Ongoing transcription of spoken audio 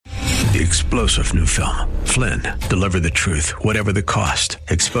the explosive new film, Flynn, deliver the truth, whatever the cost,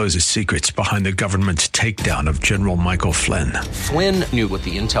 exposes secrets behind the government's takedown of General Michael Flynn. Flynn knew what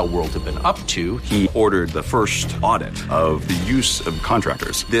the intel world had been up to. He ordered the first audit of the use of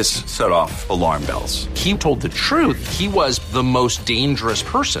contractors. This set off alarm bells. He told the truth. He was the most dangerous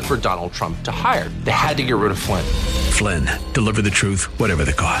person for Donald Trump to hire. They had to get rid of Flynn. Flynn, deliver the truth, whatever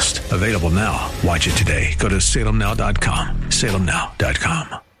the cost. Available now. Watch it today. Go to salemnow.com.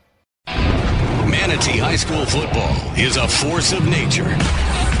 salemnow.com. Manatee High School football is a force of nature.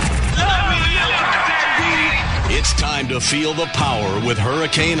 It's time to feel the power with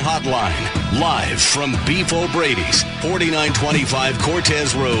Hurricane Hotline. Live from Beef O'Brady's, 4925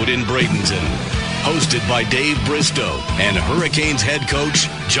 Cortez Road in Bradenton. Hosted by Dave Bristow and Hurricanes head coach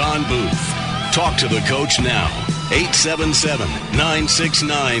John Booth. Talk to the coach now.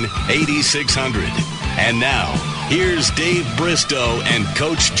 877-969-8600. And now, here's Dave Bristow and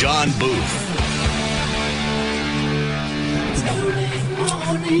Coach John Booth.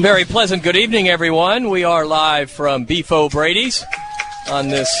 Very pleasant good evening, everyone. We are live from Beef O'Brady's on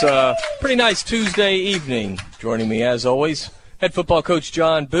this pretty nice Tuesday evening. Joining me, as always, head football coach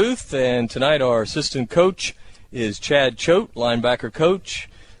John Booth, and tonight our assistant coach is Chad Choate, linebacker coach.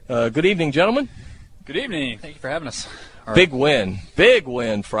 Good evening, gentlemen. Good evening. Thank you for having us. Big win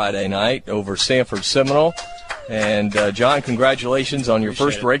Friday night over Sanford Seminole. And, John, congratulations on your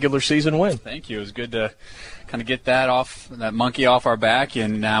first regular season win. Thank you. It was good to kind of get that monkey off our back,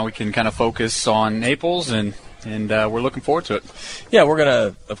 and now we can kind of focus on Naples, and we're looking forward to it. Yeah, we're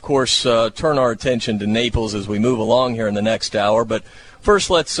going to, of course, turn our attention to Naples as we move along here in the next hour. But first,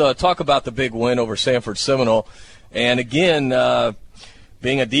 let's talk about the big win over Sanford Seminole. And, again,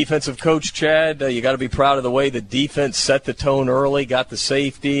 being a defensive coach, Chad, you got to be proud of the way the defense set the tone early, got the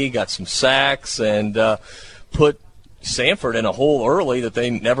safety, got some sacks, and put Sanford in a hole early that they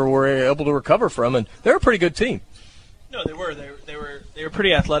never were able to recover from, and they're a pretty good team. No, they were. They were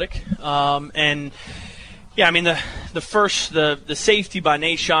pretty athletic, and yeah, I mean the safety by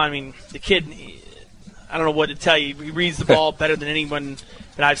Nashawn. I mean the kid. I don't know what to tell you. He reads the ball better than anyone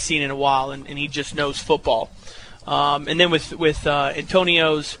that I've seen in a while, and he just knows football. And then with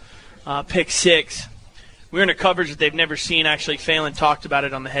Antonio's pick six, we were in a coverage that they've never seen. Actually, Phelan talked about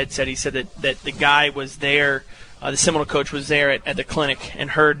it on the headset. He said that the guy was there. The Seminole coach was there at the clinic and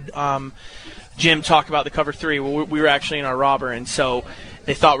heard Jim talk about the cover three. Well, we were actually in our robber, and so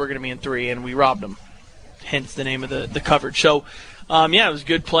they thought we were going to be in three, and we robbed them, hence the name of the coverage. So, yeah, it was a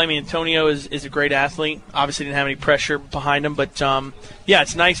good play. I mean, Antonio is a great athlete. Obviously didn't have any pressure behind him, but, yeah,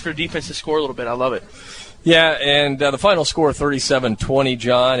 it's nice for defense to score a little bit. I love it. Yeah, and the final score 37-20,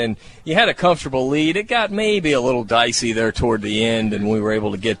 John, and you had a comfortable lead. It got maybe a little dicey there toward the end, and we were able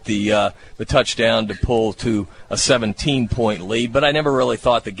to get the touchdown to pull to a 17-point lead. But I never really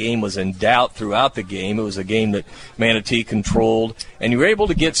thought the game was in doubt throughout the game. It was a game that Manatee controlled, and you were able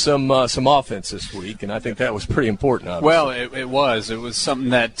to get some offense this week, and I think that was pretty important. Obviously. Well, it was. It was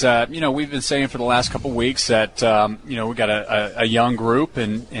something that we've been saying for the last couple of weeks that we got a young group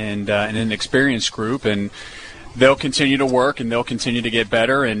and an experienced group, and they'll continue to work and they'll continue to get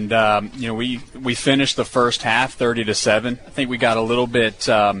better. And we finished the first half 30-7. I think we got a little bit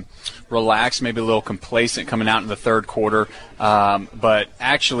relaxed, maybe a little complacent coming out in the third quarter. But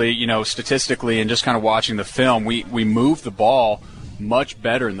actually, statistically and just kind of watching the film, we moved the ball much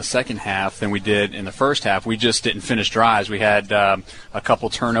better in the second half than we did in the first half. We just didn't finish drives. We had a couple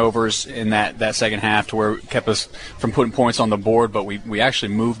turnovers in that second half to where it kept us from putting points on the board, but we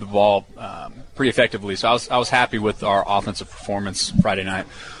actually moved the ball pretty effectively. So I was happy with our offensive performance Friday night.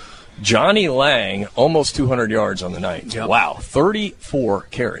 Johnny Lang, almost 200 yards on the night. Yep. Wow, 34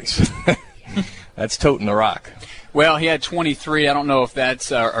 carries. That's toting the rock. Well, he had 23. I don't know if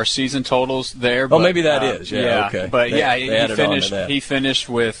that's our season totals there. But, maybe that is. Yeah, okay. But he finished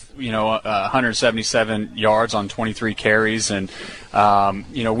with 177 yards on 23 carries, and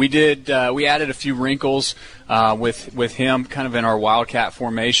we added a few wrinkles with him kind of in our Wildcat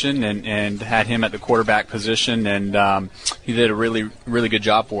formation, and had him at the quarterback position, and he did a really really good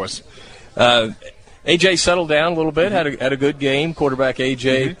job for us. AJ settled down a little bit, had a good game. Quarterback AJ.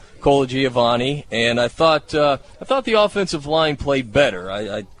 Mm-hmm. Cola Giovanni, and I thought the offensive line played better.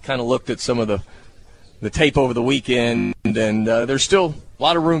 I kind of looked at some of the tape over the weekend, and there's still A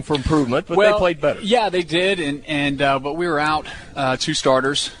lot of room for improvement, but they played better. Yeah, they did, but we were out 2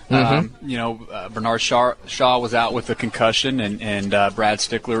 starters. Bernard Shaw was out with a concussion, and Brad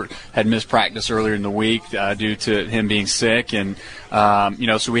Stickler had missed practice earlier in the week due to him being sick, and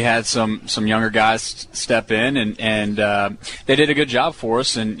so we had some younger guys step in, and they did a good job for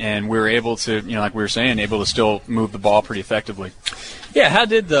us, and we were able to, like we were saying, able to still move the ball pretty effectively. Yeah, how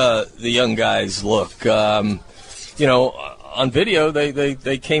did the young guys look? On video,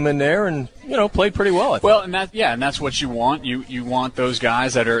 they came in there and played pretty well. I think. Well, and that's what you want. You want those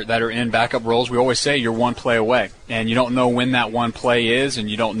guys that are in backup roles. We always say you're one play away, and you don't know when that one play is, and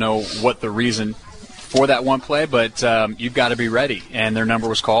you don't know what the reason for that one play. But you've got to be ready. And their number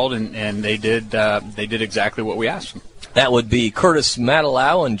was called, and they did exactly what we asked them. That would be Curtis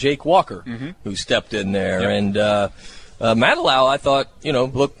Matalau and Jake Walker who stepped in there, and Matalau I thought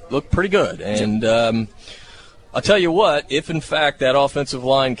looked pretty good, and. I'll tell you what, if in fact that offensive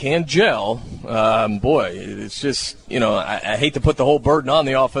line can gel, boy, it's just, I hate to put the whole burden on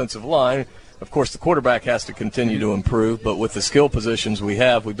the offensive line. Of course, the quarterback has to continue to improve, but with the skill positions we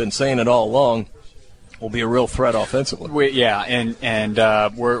have, we've been saying it all along, we'll be a real threat offensively. We're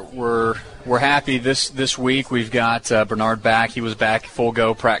happy this week. We've got Bernard back. He was back full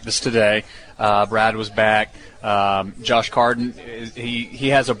go practice today. Brad was back. Josh Carden, he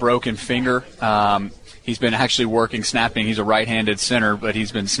has a broken finger. He's been actually working snapping. He's a right-handed center, but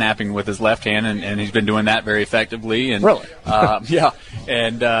he's been snapping with his left hand, and he's been doing that very effectively. And, really?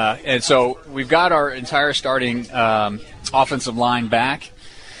 And so we've got our entire starting offensive line back,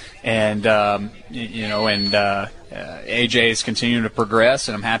 and AJ is continuing to progress,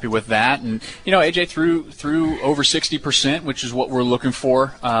 and I'm happy with that. And AJ threw over 60%, which is what we're looking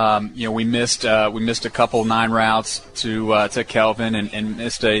for. We missed a couple 9 routes to Kelvin, and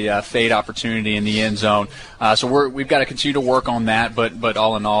missed a fade opportunity in the end zone. So we've got to continue to work on that. But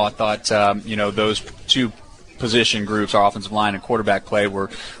all in all, I thought those 2 position groups, our offensive line and quarterback play, were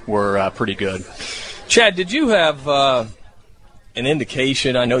pretty good. Chad, did you have an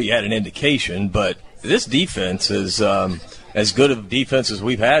indication? I know you had an indication, but this defense is as good of a defense as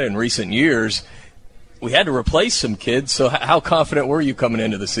we've had in recent years. We had to replace some kids, so how confident were you coming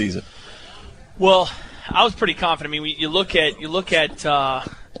into the season? Well, I was pretty confident. I mean, you look at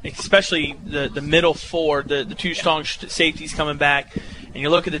especially the middle 4, the 2 strong safeties coming back, and you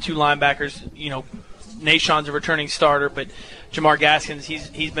look at the 2 linebackers. Nashon's a returning starter, but Jamar Gaskins,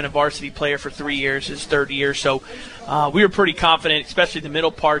 he's been a varsity player for 3 years, his 3rd year. So we were pretty confident, especially the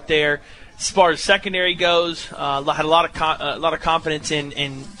middle part there. As far as secondary goes, had a lot of confidence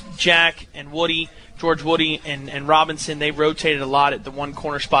in Jack and Woody, George Woody and Robinson. They rotated a lot at the one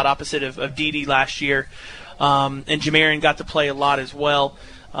corner spot opposite of Dede last year, and Jamarian got to play a lot as well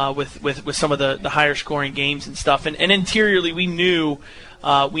with some of the higher scoring games and stuff. And interiorly, we knew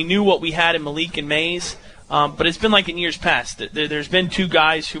what we had in Malik and Mays, but it's been like in years past. There's been 2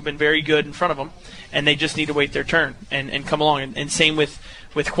 guys who've been very good in front of them, and they just need to wait their turn and come along. And same with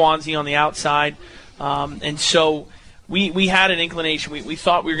Kwanzi on the outside. And so we had an inclination. We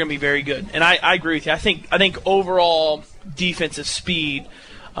thought we were going to be very good. And I agree with you. I think overall defensive speed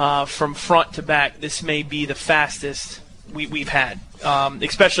from front to back, this may be the fastest we've had,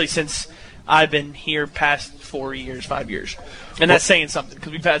 especially since I've been here past 4 years, 5 years. And that's saying something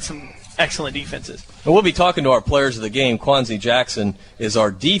because we've had some excellent defenses. And we'll be talking to our players of the game. Kwanzi Jackson is our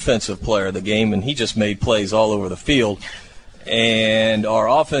defensive player of the game, and he just made plays all over the field. And our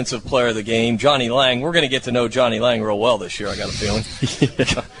offensive player of the game, Johnny Lang. We're going to get to know Johnny Lang real well this year, I got a feeling.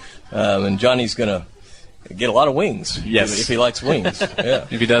 And Johnny's going to get a lot of wings. Yes. If he likes wings. Yeah.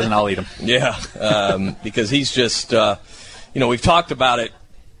 If he doesn't, I'll eat them. Yeah. Because he's just, we've talked about it,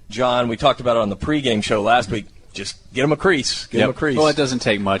 John. We talked about it on the pregame show last week. Just get him a crease. Get him a crease. Well, it doesn't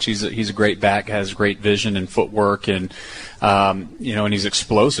take much. He's a great back, has great vision and footwork, and and he's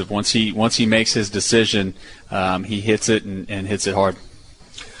explosive. Once he makes his decision, he hits it and hits it hard.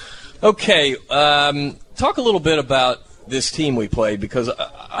 Okay, talk a little bit about this team we played, because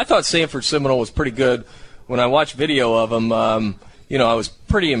I thought Sanford Seminole was pretty good. When I watched video of them, I was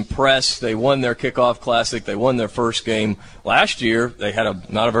pretty impressed. They won their kickoff classic. They won their first game. Last year, they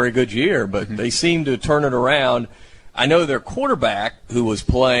had not a very good year, but they seemed to turn it around. I know their quarterback, who was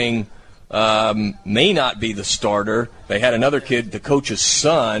playing, may not be the starter. They had another kid, the coach's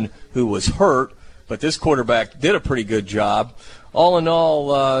son, who was hurt, but this quarterback did a pretty good job. All in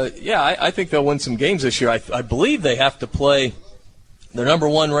all, I think they'll win some games this year. I believe they have to play their number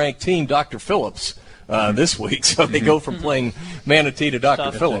 1 ranked team, Dr. Phillips, this week, so they go from playing Manatee to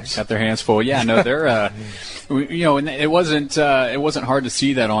Dr. Phillips. Got their hands full. Yeah, no, they're and it wasn't hard to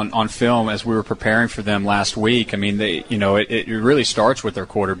see that on film as we were preparing for them last week. I mean, it really starts with their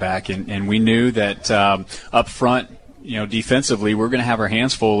quarterback, and we knew that up front, defensively, we're going to have our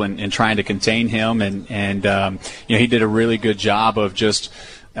hands full in trying to contain him, and he did a really good job of just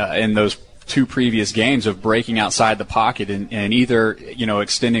in those 2 previous games of breaking outside the pocket and either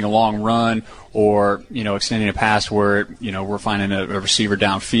extending a long run or extending a pass where we're finding a receiver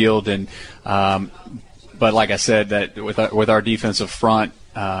downfield. And but like I said, that with our defensive front,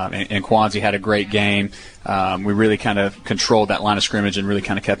 and Kwanzi had a great game. We really kind of controlled that line of scrimmage and really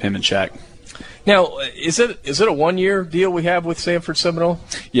kind of kept him in check. Now, is it a 1-year deal we have with Sanford Seminole?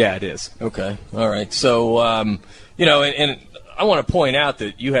 Yeah, it is. Okay, all right. So and I want to point out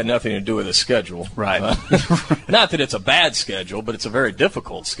that you had nothing to do with the schedule. Right. Not that it's a bad schedule, but it's a very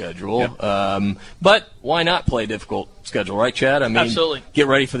difficult schedule. Yep. But why not play a difficult schedule, right, Chad? I mean, absolutely. Get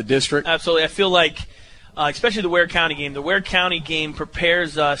ready for the district. Absolutely. I feel like, especially the Ware County game,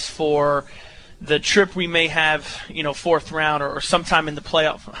 prepares us for the trip we may have, fourth round or sometime in the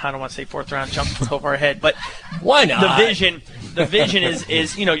playoff. I don't want to say fourth round, jump over our head, but why not? The vision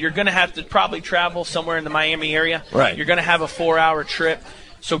is you're going to have to probably travel somewhere in the Miami area. Right. You're going to have a 4-hour trip.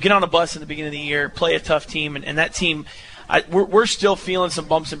 So get on a bus in the beginning of the year, play a tough team, and that team, we're still feeling some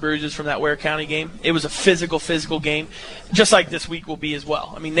bumps and bruises from that Ware County game. It was a physical game, just like this week will be as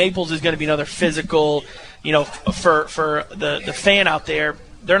well. I mean, Naples is going to be another physical, for the fan out there.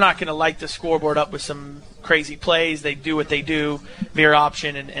 They're not going to light the scoreboard up with some crazy plays. They do what they do, veer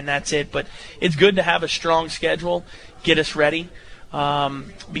option, and that's it. But it's good to have a strong schedule, get us ready,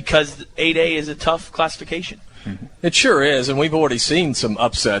 because 8A is a tough classification. It sure is, and we've already seen some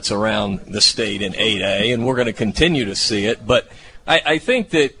upsets around the state in 8A, and we're going to continue to see it. But I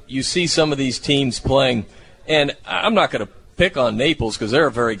think that you see some of these teams playing, and I'm not going to pick on Naples because they're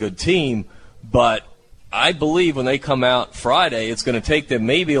a very good team, but I believe when they come out Friday, it's going to take them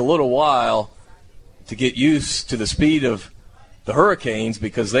maybe a little while to get used to the speed of the Hurricanes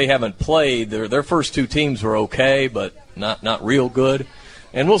because they haven't played. Their first 2 teams were okay, but not real good.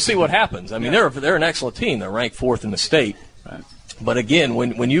 And we'll see what happens. I mean, they're an excellent team. They're ranked 4th in the state. Right. But again,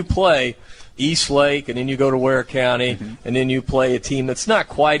 when you play Eastlake and then you go to Ware County and then you play a team that's not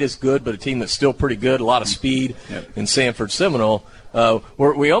quite as good, but a team that's still pretty good, a lot of speed in Sanford Seminole,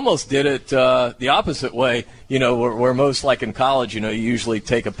 we almost did it the opposite way. We're most like in college, you usually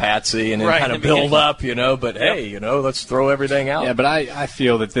take a patsy and then kind of build up, but hey, let's throw everything out. Yeah, but I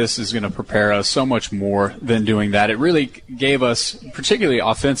feel that this is going to prepare us so much more than doing that. It really gave us, particularly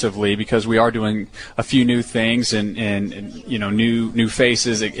offensively, because we are doing a few new things and new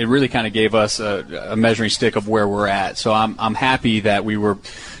faces. It really kind of gave us a measuring stick of where we're at. So I'm happy that we were,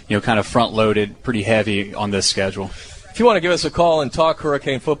 kind of front loaded pretty heavy on this schedule. If you want to give us a call and talk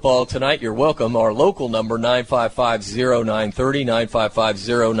Hurricane football tonight, you're welcome. Our local number, 955-0930,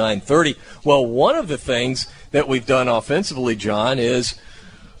 955-0930. Well, one of the things that we've done offensively, John, is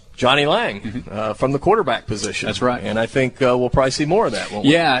Johnny Lang from the quarterback position. That's right. And I think we'll probably see more of that, won't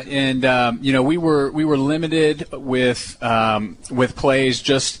we? Yeah, and we were limited with plays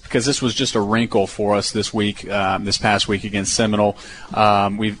just because this was just a wrinkle for us this week, this past week against Seminole.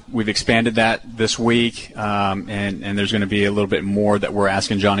 We've expanded that this week, and there's going to be a little bit more that we're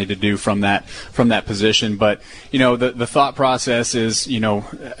asking Johnny to do from that position. But the thought process is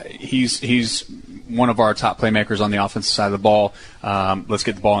he's one of our top playmakers on the offensive side of the ball. Let's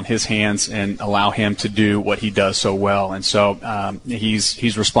get the ball in his hands and allow him to do what he does so well. And so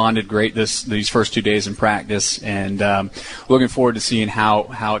he's responded great these first 2 days in practice, and looking forward to seeing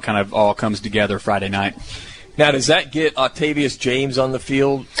how it kind of all comes together Friday night. Now, does that get Octavius James on the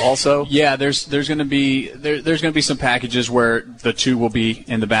field also? Yeah, there's going to be some packages where the two will be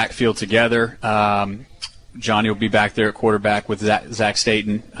in the backfield together. Johnny will be back there at quarterback with Zach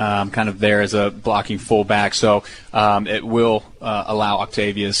Staten, kind of there as a blocking fullback. So it will allow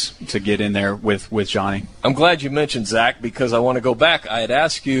Octavius to get in there with Johnny. I'm glad you mentioned Zach because I want to go back. I had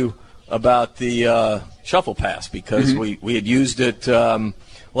asked you about the shuffle pass because we had used it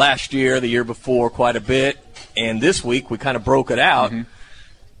last year, the year before, quite a bit. And this week we kind of broke it out.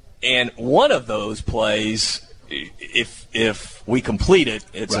 And one of those plays, if we complete it,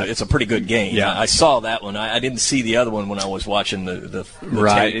 it's a pretty good game. Yeah. I saw that one. I didn't see the other one when I was watching the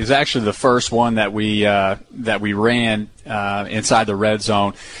right. tape. It was actually the first one that we ran inside the red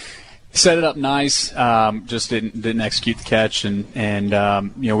zone. Set it up nice, just didn't execute the catch,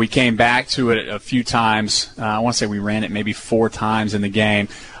 and we came back to it a few times. I want to say we ran it maybe 4 times in the game,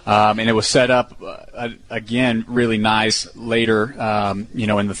 and it was set up again really nice later,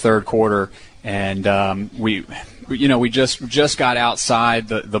 in the third quarter. And we just got outside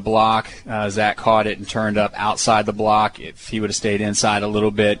the block. Zach caught it and turned up outside the block. If he would have stayed inside a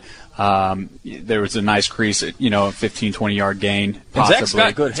little bit, there was a nice crease, a 15, 20-yard gain. Possibly. Zach's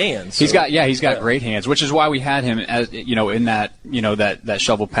got good hands. So. He's got great hands, which is why we had him as in that that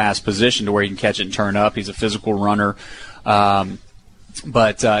shovel pass position to where he can catch it and turn up. He's a physical runner.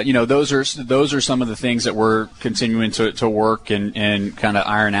 But those are some of the things that we're continuing to work and kind of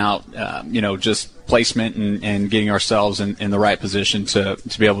iron out. Just placement and getting ourselves in the right position to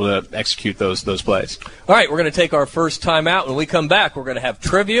be able to execute those plays. All right, we're going to take our first time out. When we come back, we're going to have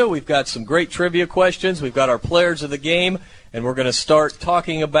trivia. We've got some great trivia questions. We've got our players of the game, and we're going to start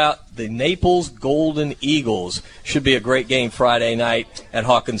talking about the Naples Golden Eagles. Should be a great game Friday night at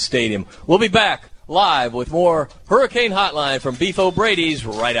Hawkins Stadium. We'll be back live with more Hurricane Hotline from Beef O'Brady's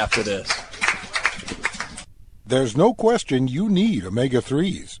right after this. There's no question you need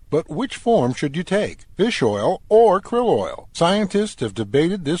omega-3s, but which form should you take? Fish oil or krill oil? Scientists have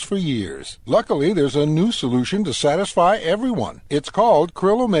debated this for years. Luckily, there's a new solution to satisfy everyone. It's called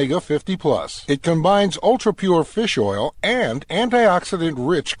Krill Omega 50 Plus. It combines ultra-pure fish oil and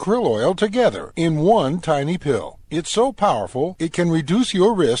antioxidant-rich krill oil together in one tiny pill. It's so powerful, it can reduce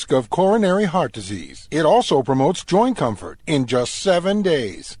your risk of coronary heart disease. It also promotes joint comfort in just 7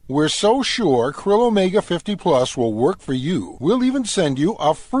 days. We're so sure Krill Omega 50 Plus will work for you, we'll even send you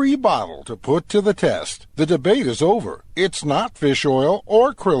a free bottle to put to the test. The debate is over. It's not fish oil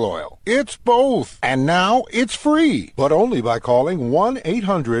or krill oil. It's both. And now it's free, but only by calling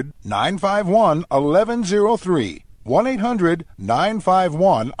 1-800-951-1103.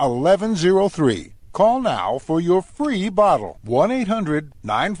 1-800-951-1103. Call now for your free bottle.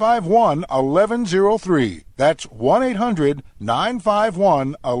 1-800-951-1103. That's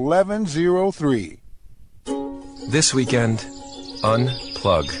 1-800-951-1103. This weekend,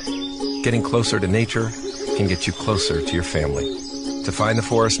 unplug. Getting closer to nature can get you closer to your family. To find the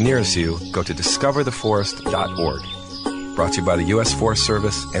forest nearest you, go to discovertheforest.org. Brought to you by the U.S. Forest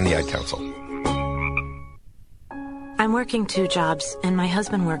Service and the Ad Council. I'm working 2 jobs, and my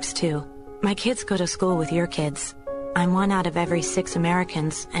husband works too. My kids go to school with your kids. I'm 1 out of every 6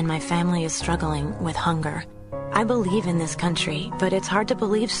 Americans, and my family is struggling with hunger. I believe in this country, but it's hard to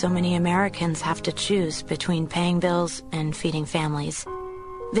believe so many Americans have to choose between paying bills and feeding families.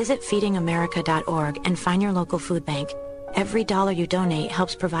 Visit feedingamerica.org and find your local food bank. Every dollar you donate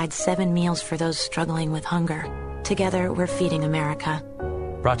helps provide 7 meals for those struggling with hunger. Together, we're Feeding America.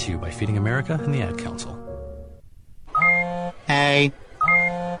 Brought to you by Feeding America and the Ad Council. Hey.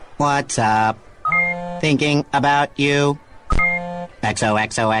 What's up? Thinking about you.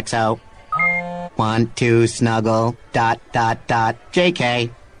 XOXOXO. Want to snuggle. ...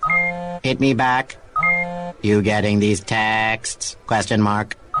 JK. Hit me back. You getting these texts? ?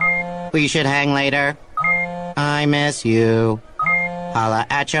 We should hang later. I miss you. Holla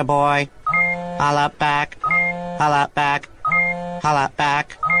at ya, boy. Holla back. Holla back. Holla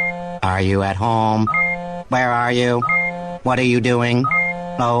back. Are you at home? Where are you? What are you doing?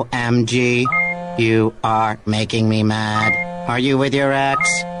 OMG, you are making me mad. Are you with your ex?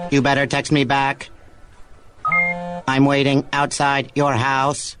 You better text me back. I'm waiting outside your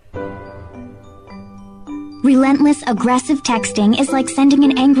house. Relentless, aggressive texting is like sending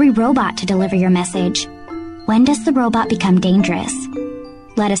an angry robot to deliver your message. When does the robot become dangerous?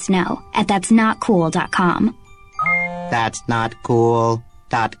 Let us know at that'snotcool.com.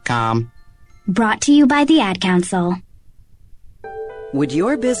 That'snotcool.com. Brought to you by the Ad Council. Would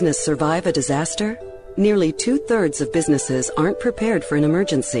your business survive a disaster? Nearly 2/3 of businesses aren't prepared for an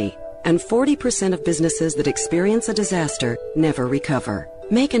emergency, and 40% of businesses that experience a disaster never recover.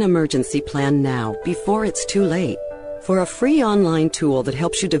 Make an emergency plan now, before it's too late. For a free online tool that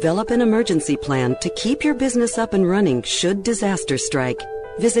helps you develop an emergency plan to keep your business up and running should disaster strike,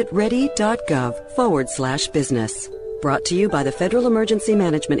 visit ready.gov/business. Brought to you by the Federal Emergency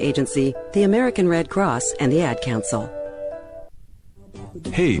Management Agency, the American Red Cross, and the Ad Council.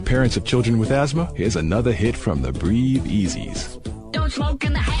 Hey, parents of children with asthma, here's another hit from the Breathe Easies. Don't smoke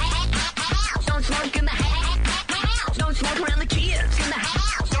in the house. Don't smoke in the house. Don't smoke around the kids in the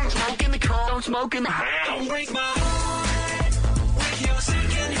house. Don't smoke in the car. Don't smoke in the house. Don't break my heart with your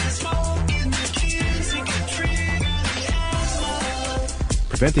secondhand smoke in the kids. It can trigger the asthma.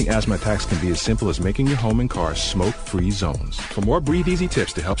 Preventing asthma attacks can be as simple as making your home and car smoke-free zones. For more Breathe Easy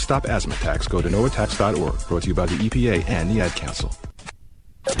tips to help stop asthma attacks, go to noattacks.org. Brought to you by the EPA and the Ad Council.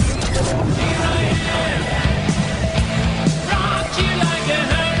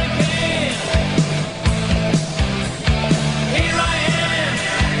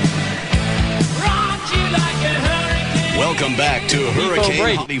 Welcome back to Hurricane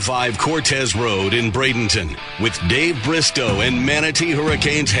Brady. 25 Cortez Road in Bradenton with Dave Bristow and Manatee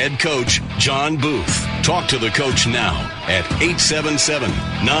Hurricanes head coach John Booth. Talk to the coach now at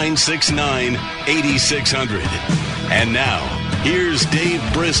 877-969-8600. And now, here's Dave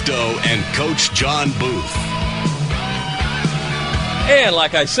Bristow and Coach John Booth. And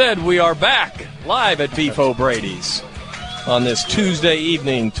like I said, we are back live at Beef O'Brady's on this Tuesday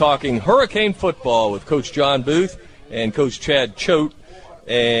evening talking Hurricane football with Coach John Booth and Coach Chad Choate.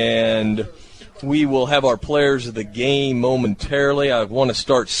 And we will have our players of the game momentarily. I want to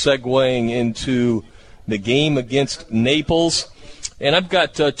start segueing into the game against Naples. And I've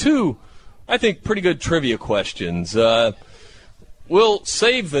got two, I think, pretty good trivia questions. We'll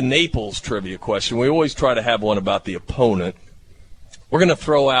save the Naples trivia question. We always try to have one about the opponent. We're going to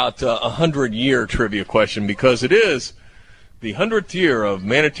throw out a 100-year trivia question because it is the 100th year of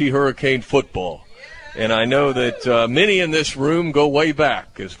Manatee Hurricane football. And I know that many in this room go way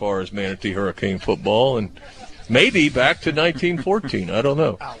back as far as Manatee Hurricane football, and maybe back to 1914. I don't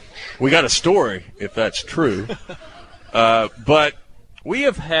know. We got a story, if that's true. But we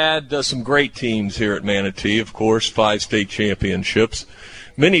have had some great teams here at Manatee, of course, 5 state championships,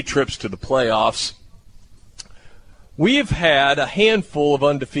 many trips to the playoffs. We have had a handful of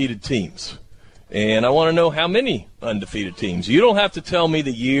undefeated teams. And I want to know how many undefeated teams. You don't have to tell me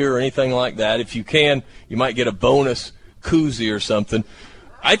the year or anything like that. If you can, you might get a bonus koozie or something.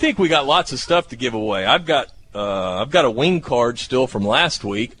 I think we got lots of stuff to give away. I've got a wing card still from last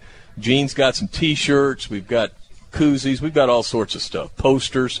week. Gene's got some T-shirts. We've got koozies. We've got all sorts of stuff,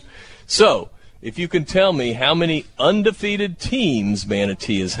 posters. So if you can tell me how many undefeated teams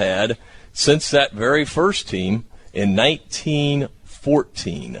Manatee has had since that very first team in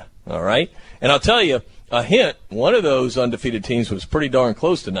 1914, all right? And I'll tell you a hint, one of those undefeated teams was pretty darn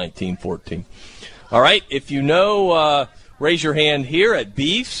close to 1914. All right, if you know, raise your hand here at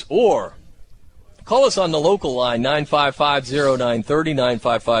Beefs or call us on the local line, 955-0930,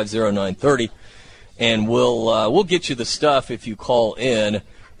 955-0930, and we'll get you the stuff if you call in.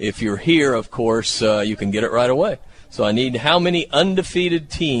 If you're here, of course, you can get it right away. So I need how many undefeated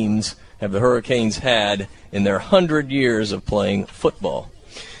teams have the Hurricanes had in their 100 years of playing football?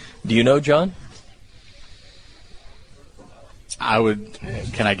 Do you know, John?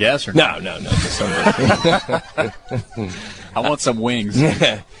 Can I guess? Or No. I want some wings.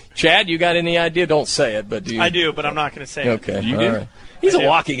 Chad, you got any idea? Don't say it, but do you? I do, but I'm not going to say it. Okay. You do? Right. He's a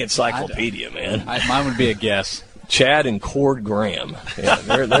walking encyclopedia, man. Mine would be a guess. Chad and Cord Graham. Yeah,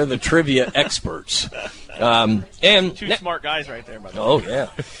 they're the trivia experts. And two smart guys right there, by the way. Oh, yeah.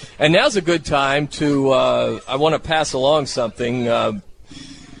 And now's a good time to, I want to pass along something.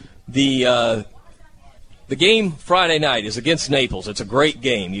 The game Friday night is against Naples. It's a great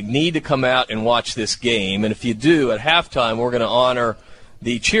game. You need to come out and watch this game. And if you do, at halftime, we're going to honor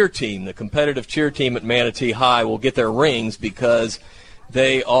the cheer team. The competitive cheer team at Manatee High will get their rings because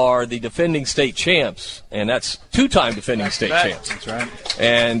they are the defending state champs. And that's two-time defending state champs. That's right.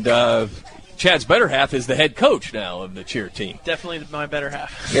 And Chad's better half is the head coach now of the cheer team. Definitely my better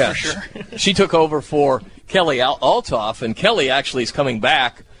half, yeah. for sure. She took over for Kelly Altoff, and Kelly actually is coming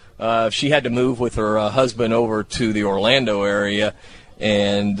back. She had to move with her husband over to the Orlando area,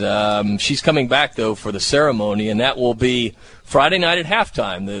 and she's coming back, though, for the ceremony, and that will be Friday night at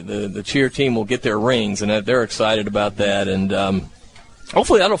halftime. The cheer team will get their rings, and they're excited about that, and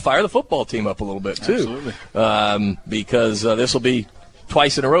hopefully that'll fire the football team up a little bit, too. Absolutely. Because this will be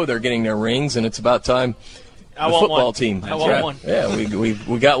twice in a row they're getting their rings, and it's about time the football team. I want one. Yeah,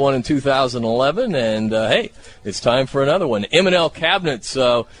 we got one in 2011, and hey, it's time for another one. M&L Cabinets.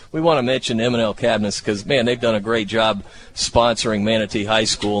 We want to mention M&L Cabinets because, man, they've done a great job sponsoring Manatee High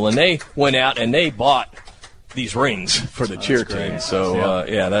School, and they went out and they bought these rings for the cheer team. So,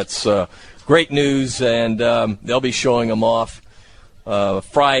 that's great news, and they'll be showing them off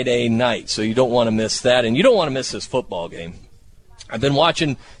Friday night, so you don't want to miss that, and you don't want to miss this football game. I've been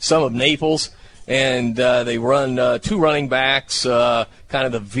watching some of Naples, and they run two running backs, kind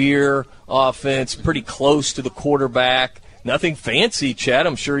of the veer offense, pretty close to the quarterback. Nothing fancy, Chad.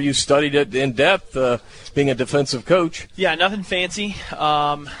 I'm sure you studied it in depth, being a defensive coach. Yeah, nothing fancy.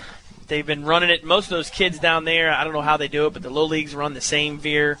 They've been running it. Most of those kids down there, I don't know how they do it, but the low leagues run the same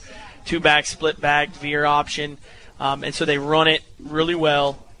veer, two-back, split-back veer option. And so they run it really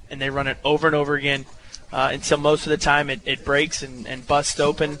well, and they run it over and over again. Until most of the time it breaks and busts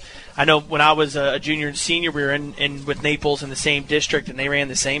open. I know when I was a junior and senior, we were in with Naples in the same district, and they ran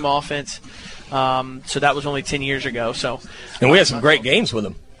the same offense. So that was only 10 years ago. And we had some great games with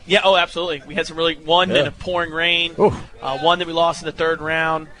them. Yeah, absolutely. We had some one in a pouring rain, one that we lost in the third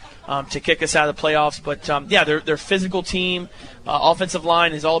round to kick us out of the playoffs. But, they're a physical team. Offensive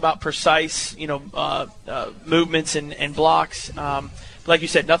line is all about precise, movements and blocks. But like you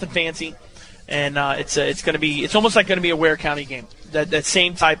said, nothing fancy. And it's almost like going to be a Ware County game. That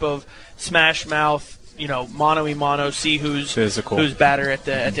same type of smash mouth, mano-a-mano, see who's better at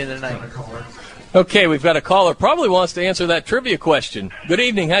the end of the night. Okay, we've got a caller probably wants to answer that trivia question. Good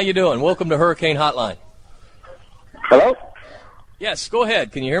evening. How you doing? Welcome to Hurricane Hotline. Hello? Yes, go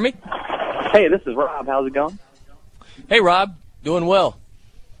ahead. Can you hear me? Hey, this is Rob. How's it going? Hey, Rob. Doing well.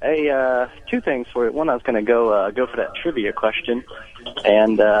 Hey, two things for you. One, I was going to go for that trivia question.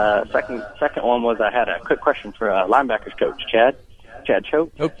 And second one was I had a quick question for linebackers coach, Chad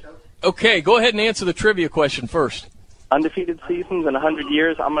Choate. Okay, go ahead and answer the trivia question first. Undefeated seasons in 100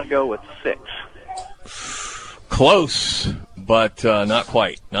 years, I'm going to go with 6. Close, but not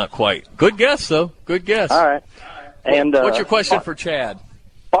quite. Not quite. Good guess, though. Good guess. All right. And what's your question for Chad?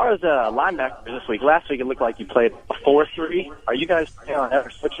 As far as linebackers this week, last week it looked like you played a 4-3. Are you guys planning on ever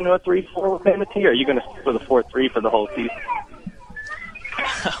switching to a 3-4 with Manatee, or are you going to stick with a 4-3 for the whole season?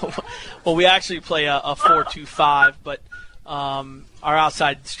 Well, we actually play a 4-2-5, but our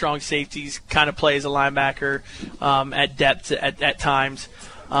outside strong safeties kind of play as a linebacker at depth at times.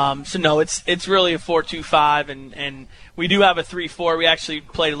 So no, it's really a 4-2-5, and we do have a 3-4. We actually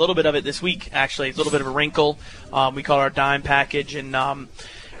played a little bit of it this week. Actually, it's a little bit of a wrinkle. We call it our dime package, and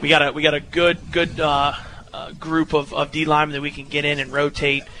we got a good group of D linemen that we can get in and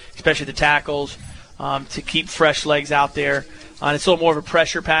rotate, especially the tackles, to keep fresh legs out there. And it's a little more of a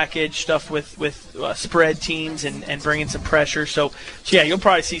pressure package, stuff with spread teams and bringing some pressure. So yeah, you'll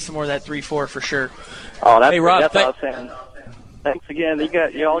probably see some more of that 3-4 for sure. Oh, that's, hey, Rob, that's what I was saying. Thanks again.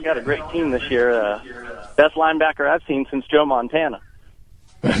 You all got a great team this year. Best linebacker I've seen since Joe Montana.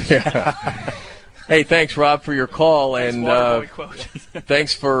 Yeah. Hey, thanks, Rob, for your call, and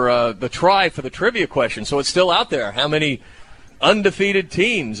thanks for the try for the trivia question. So it's still out there. How many undefeated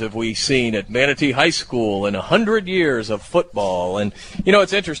teams have we seen at Manatee High School in 100 years of football? And,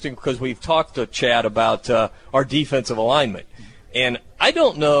 it's interesting because we've talked to Chad about our defensive alignment. And I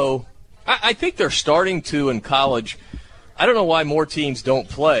don't know. I think they're starting to in college. I don't know why more teams don't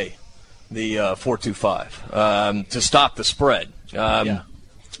play the 4-2-5 to stop the spread.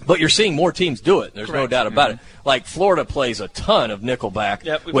 But you're seeing more teams do it. There's no doubt about it. Like Florida plays a ton of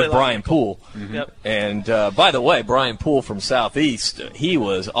nickelback with Brian Poole. Mm-hmm. Yep. And, by the way, Brian Poole from Southeast, he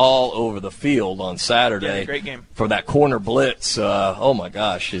was all over the field on Saturday. Yeah, great game. For that corner blitz. Oh, my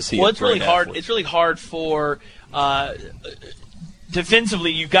gosh, is he a it's really hard. It's really hard for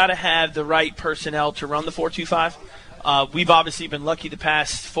defensively, you've got to have the right personnel to run the 4-2-5. We've obviously been lucky the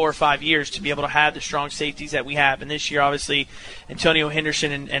past 4 or 5 years to be able to have the strong safeties that we have. And this year, obviously, Antonio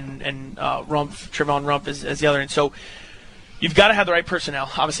Henderson and Trevon Rump as the other. And so you've got to have the right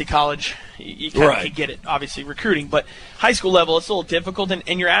personnel. Obviously, college, you kind of can get it, obviously, recruiting. But high school level, it's a little difficult.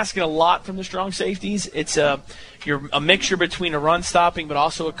 And you're asking a lot from the strong safeties. You're a mixture between a run stopping but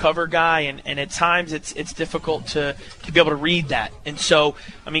also a cover guy. And at times, it's difficult to be able to read that. And so,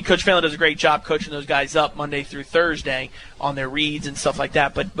 Coach Phelan does a great job coaching those guys up Monday through Thursday on their reads and stuff like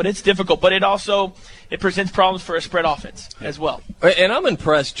that. But it's difficult. But it presents problems for a spread offense as well. And I'm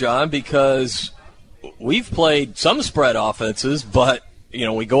impressed, John, because we've played some spread offenses, but,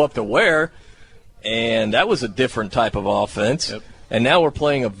 we go up to Ware, and that was a different type of offense. Yep. And now we're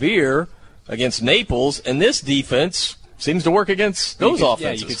playing a veer against Naples, and this defense seems to work against those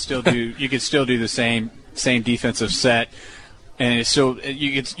offenses. Yeah, you could still do the same defensive set, and it's still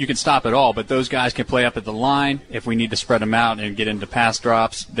you can stop it all. But those guys can play up at the line. If we need to spread them out and get into pass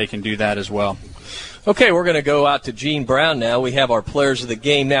drops, they can do that as well. Okay, we're going to go out to Gene Brown now. We have our players of the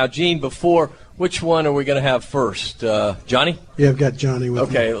game now. Gene, which one are we going to have first? Johnny? Yeah, I've got Johnny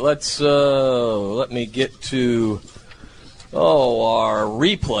with me. Okay, let me get to our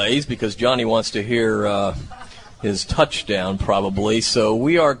replays because Johnny wants to hear his touchdown probably. So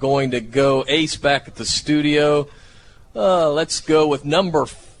we are going to go Ace back at the studio. Let's go with number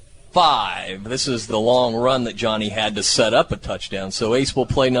 5. This is the long run that Johnny had to set up a touchdown. So Ace will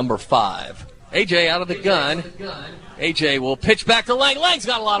play number 5. AJ out of the gun. AJ will pitch back to Lang. Lang's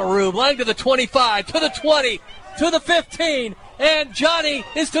got a lot of room. Lang to the 25, to the 20, to the 15, and Johnny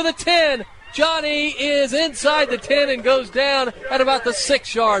is to the 10. Johnny is inside the 10 and goes down at about the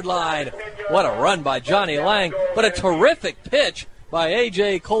 6-yard line. What a run by Johnny Lang, but a terrific pitch by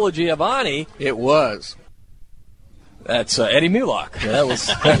A.J. Colagiovanni. It was. That's Eddie Mulock. That was.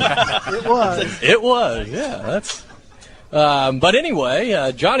 It was. It was, yeah. That's. But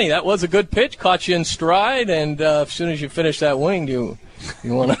anyway, Johnny, that was a good pitch. Caught you in stride, and as soon as you finished that wing, you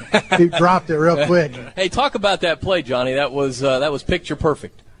You want to? He dropped it real quick. Hey, talk about that play, Johnny. That was picture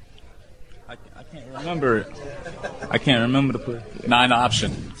perfect. I can't remember it. I can't remember the play. 9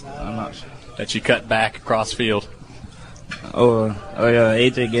 option that you cut back across field. Oh yeah,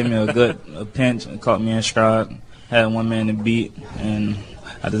 AJ gave me a pinch and caught me in stride. Had one man to beat, and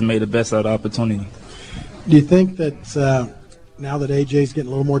I just made the best of the opportunity. Do you think that now that AJ's getting a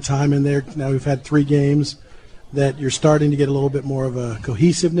little more time in there, now we've had 3 games, that you're starting to get a little bit more of a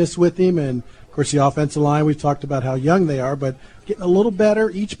cohesiveness with him? And, of course, the offensive line, we've talked about how young they are, but getting a little better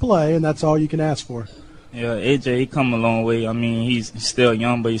each play, and that's all you can ask for. Yeah, AJ, he come a long way. I mean, he's still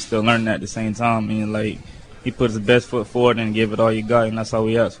young, but he's still learning at the same time. I mean, like, he put his best foot forward and give it all you got, and that's all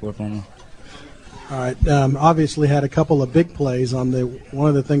we asked for from him. All right. Obviously had a couple of big plays on one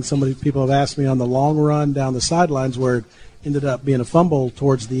of the things people have asked me on the long run down the sidelines where it ended up being a fumble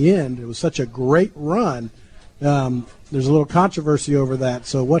towards the end. It was such a great run. There's a little controversy over that.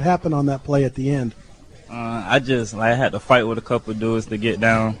 So what happened on that play at the end? I had to fight with a couple of dudes to get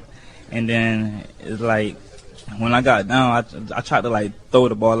down, and then it's like when I got down, I tried to like throw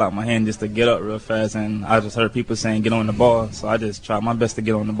the ball out my hand just to get up real fast, and I just heard people saying get on the ball, so I just tried my best to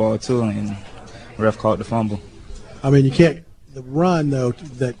get on the ball too, and ref called the fumble. I mean, you can't. The run though,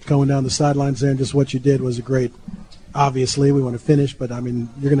 that going down the sidelines there, and just what you did was a great. Obviously, we want to finish, but I mean,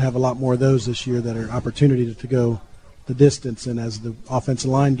 you're going to have a lot more of those this year that are opportunity to go the distance. And as the offensive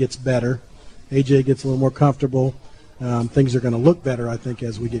line gets better, AJ gets a little more comfortable. Things are going to look better, I think,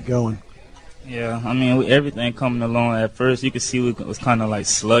 as we get going. Yeah, I mean, everything coming along. At first, you could see it was kind of like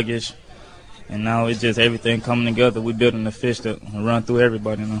sluggish, and now it's just everything coming together. We're building a fish that run through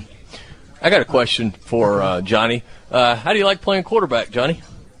everybody now. I got a question for Johnny. How do you like playing quarterback, Johnny?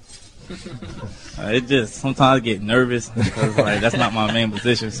 It just sometimes I get nervous because that's not my main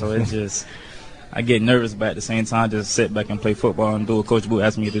position. So it just I get nervous, but at the same time, just sit back and play football and do what Coach Boo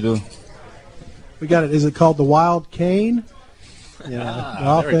asked me to do. We got it. Is it called the Wild Cane? Yeah,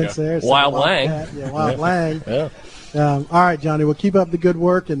 the offense there. Wild Lang. Yeah, Wild Lang. Yeah. All right, Johnny. Well, keep up the good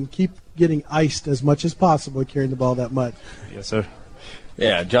work and keep getting iced as much as possible carrying the ball that much. Yes, sir.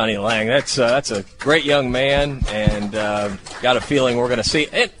 Yeah, Johnny Lang. That's a great young man, and got a feeling we're going to see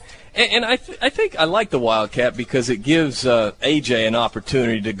it. And I think I like the Wildcat because it gives AJ an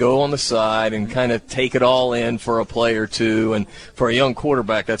opportunity to go on the side and kind of take it all in for a play or two. And for a young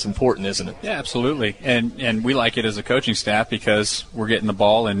quarterback, that's important, isn't it? Yeah, absolutely. And we like it as a coaching staff because we're getting the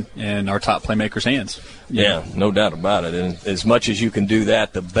ball in our top playmakers' hands. Yeah, no doubt about it. And as much as you can do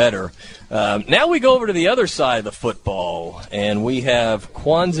that, the better. Now we go over to the other side of the football, and we have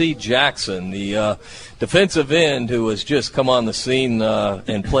Quanzi Jackson, the defensive end who has just come on the scene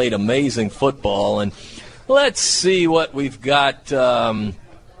and played amazing football. And let's see what we've got from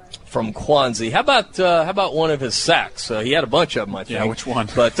Quanzi. How about one of his sacks? He had a bunch of them, I think. Yeah, which one?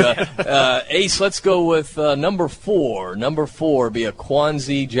 But Ace, let's go with number 4. Number 4 be a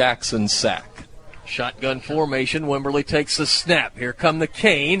Quanzi Jackson sack. Shotgun formation. Wimberly takes the snap. Here come the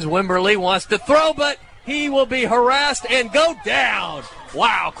Canes. Wimberly wants to throw, but he will be harassed and go down.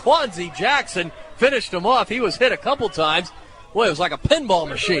 Wow, Quanzi Jackson finished him off. He was hit a couple times. Boy, it was like a pinball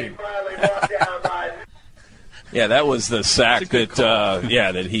machine. Yeah, that was the sack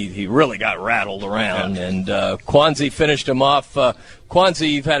that he really got rattled around. And Quanzi finished him off.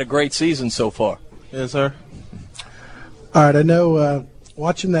 Quanzi, you've had a great season so far. Yes, sir. All right, I know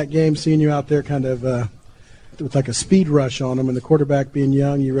watching that game, seeing you out there kind of with like a speed rush on him, and the quarterback being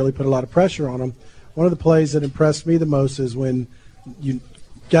young, you really put a lot of pressure on him. One of the plays that impressed me the most is when you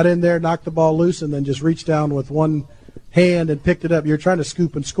got in there, knocked the ball loose, and then just reached down with one hand and picked it up. You were trying to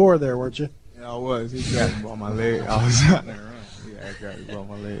scoop and score there, weren't you? Yeah, I was. He grabbed me by my leg. I was out there running. Yeah, I grabbed me by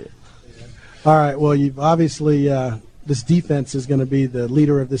my leg. All right, well, you've obviously this defense is going to be the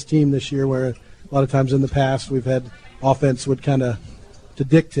leader of this team this year, where a lot of times in the past we've had offense would kind of to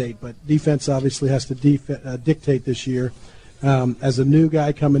dictate, but defense obviously has to dictate this year. As a new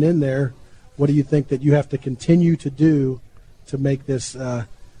guy coming in there, what do you think that you have to continue to do to make this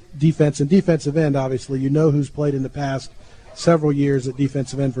defense and defensive end? Obviously, you know who's played in the past several years at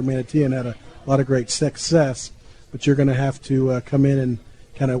defensive end for Manatee and had a lot of great success, but you're going to have to come in and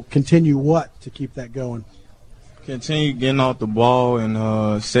kind of continue what to keep that going? Continue getting off the ball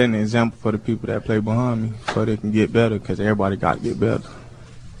and setting an example for the people that play behind me so they can get better, because everybody got to get better.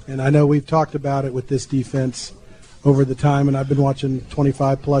 And I know we've talked about it with this defense over the time, and I've been watching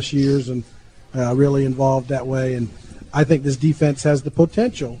 25-plus years and really involved that way. And I think this defense has the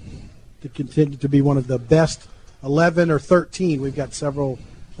potential to continue to be one of the best 11 or 13. We've got several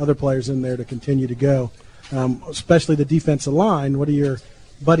other players in there to continue to go, especially the defensive line. What do your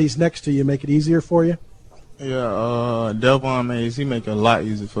buddies next to you make it easier for you? Yeah, Delvon Mays, he make it a lot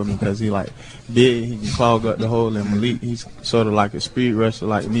easier for me because he like big. He can clog up the hole. And Malik, he's sort of like a speed rusher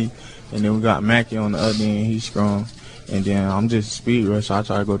like me. And then we got Mackey on the other end. He's strong. And then I'm just a speed rusher. I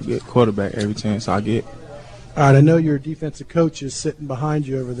try to go to get quarterback every chance I get. All right, I know your defensive coach is sitting behind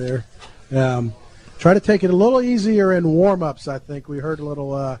you over there. Try to take it a little easier in warm-ups, I think. We heard a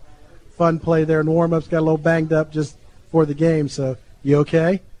little fun play there in warm-ups. Got a little banged up just for the game. So you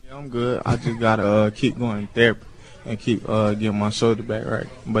okay? Yeah, I'm good. I just got to keep going therapy and keep getting my shoulder back right.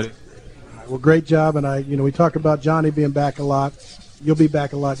 But well, great job. And we talk about Johnny being back a lot. You'll be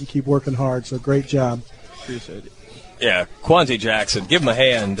back a lot. You keep working hard, so great job. Appreciate it. Yeah, Quanzi Jackson, give him a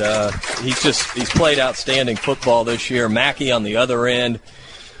hand. He's played outstanding football this year. Mackey on the other end,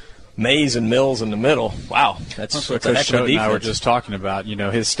 Mays and Mills in the middle. Wow, that's what a heck of a Coach Schoten defense. and I were just talking about.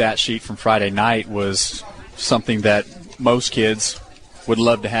 His stat sheet from Friday night was something that most kids would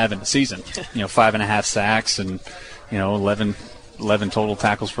love to have in the season. 5.5 sacks and 11 total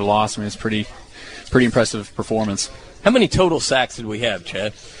tackles for loss. I mean, it's pretty impressive performance. How many total sacks did we have,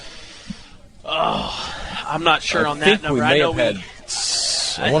 Chad? Oh, I'm not sure on that think number. We may I know have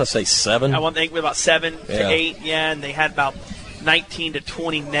had, I want to say 7. I want to think about 7 to 8, and they had about 19 to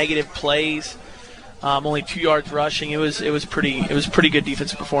 20 negative plays. Only 2 yards rushing. It was pretty good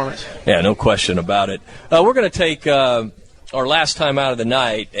defensive performance. Yeah, no question about it. We're going to take our last time out of the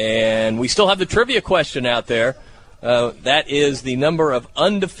night, and we still have the trivia question out there. That is the number of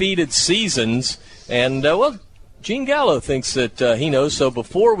undefeated seasons, and Gene Gallo thinks that he knows. So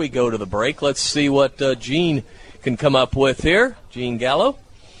before we go to the break, let's see what Gene can come up with here. Gene Gallo.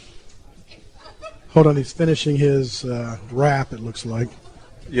 Hold on, he's finishing his rap, it looks like.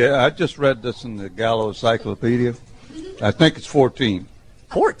 Yeah, I just read this in the Gallo Encyclopedia. I think it's 14.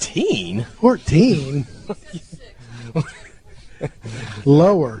 14? 14?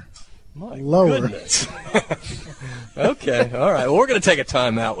 Lower. Lower. Goodness. Okay, all right. Well, we're going to take a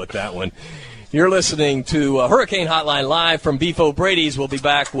timeout with that one. You're listening to Hurricane Hotline live from Beef O'Brady's. We'll be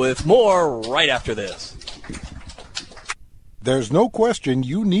back with more right after this. There's no question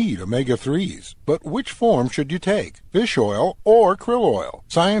you need omega-3s, but which form should you take? Fish oil or krill oil?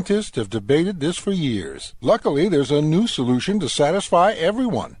 Scientists have debated this for years. Luckily, there's a new solution to satisfy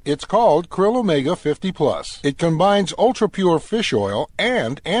everyone. It's called Krill Omega 50 Plus. It combines ultra-pure fish oil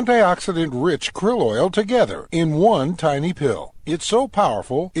and antioxidant-rich krill oil together in one tiny pill. It's so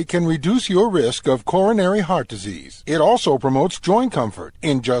powerful, it can reduce your risk of coronary heart disease. It also promotes joint comfort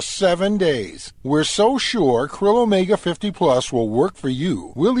in just 7 days. We're so sure Krill Omega 50 Plus will work for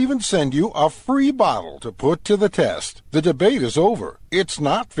you, we'll even send you a free bottle to put to the test. The debate is over. It's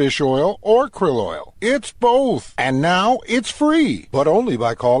not fish oil or krill oil. It's both. And now it's free, but only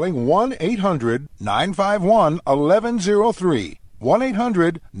by calling 1-800-951-1103.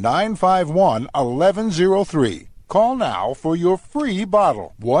 1-800-951-1103. Call now for your free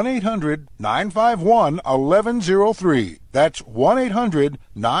bottle. 1-800-951-1103. That's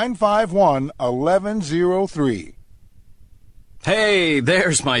 1-800-951-1103. Hey,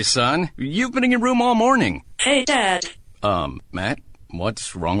 there's my son. You've been in your room all morning. Hey, Dad. Matt,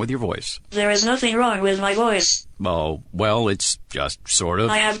 what's wrong with your voice? There is nothing wrong with my voice. Oh, well, it's just sort of.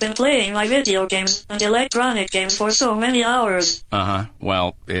 I have been playing my video games and electronic games for so many hours. Uh-huh.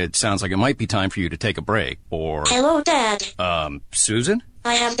 Well, it sounds like it might be time for you to take a break, or... Hello, Dad. Susan?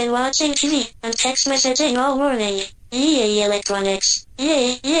 I have been watching TV and text messaging all morning. Yay, electronics.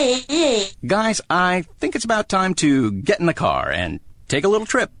 Yay, yay, yay. Guys, I think it's about time to get in the car and take a little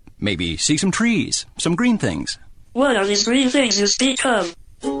trip. Maybe see some trees, some green things. What are these green things you speak of?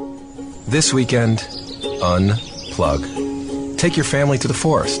 This weekend, unplug. Take your family to the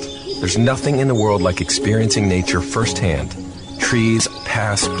forest. There's nothing in the world like experiencing nature firsthand. Trees,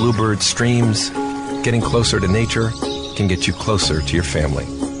 paths, bluebirds, streams. Getting closer to nature can get you closer to your family.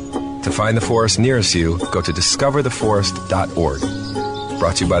 To find the forest nearest you, go to discovertheforest.org.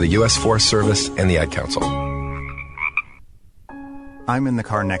 Brought to you by the U.S. Forest Service and the Ad Council. I'm in the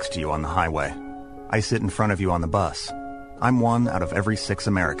car next to you on the highway. I sit in front of you on the bus. I'm 1 out of every 6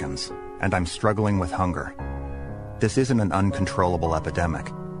 Americans, and I'm struggling with hunger. This isn't an uncontrollable epidemic.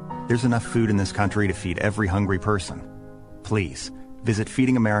 There's enough food in this country to feed every hungry person. Please, visit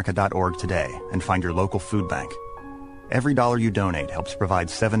feedingamerica.org today and find your local food bank. Every dollar you donate helps provide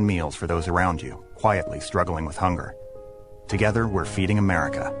 7 meals for those around you, quietly struggling with hunger. Together, we're Feeding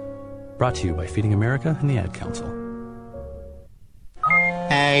America. Brought to you by Feeding America and the Ad Council.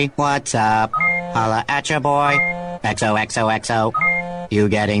 Hey, what's up? Holla at ya, boy. XOXOXO. You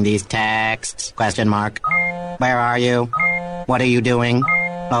getting these texts? Question mark. Where are you? What are you doing?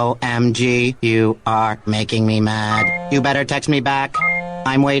 OMG, you are making me mad. You better text me back.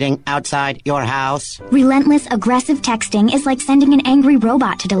 I'm waiting outside your house. Relentless, aggressive texting is like sending an angry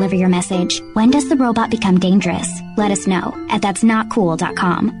robot to deliver your message. When does the robot become dangerous? Let us know at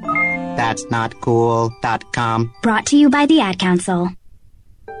that'snotcool.com. That'snotcool.com. Brought to you by the Ad Council.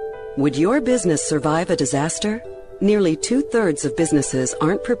 Would your business survive a disaster? Nearly 2/3 of businesses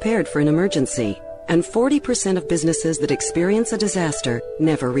aren't prepared for an emergency, and 40% of businesses that experience a disaster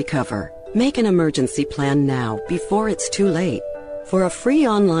never recover. Make an emergency plan now, before it's too late. For a free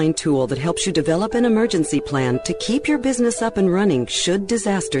online tool that helps you develop an emergency plan to keep your business up and running should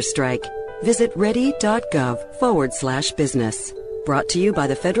disaster strike, visit ready.gov/business. Brought to you by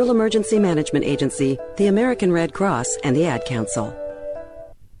the Federal Emergency Management Agency, the American Red Cross, and the Ad Council.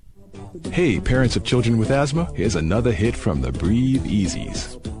 Hey, parents of children with asthma, here's another hit from the Breathe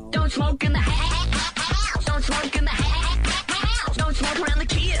Easies. Don't smoke in the house. Don't smoke in the house. Don't smoke around the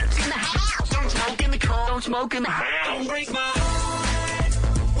kids in the house. Don't smoke in the car. Don't smoke in the house. Don't break my heart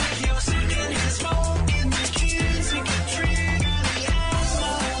with your secondhand smoke in the kids and contribute the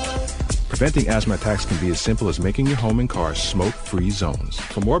asthma. Preventing asthma attacks can be as simple as making your home and car smoke-free zones.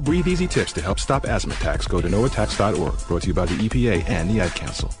 For more Breathe Easy tips to help stop asthma attacks, go to noattacks.org. Brought to you by the EPA and the Ad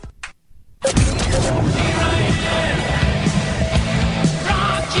Council.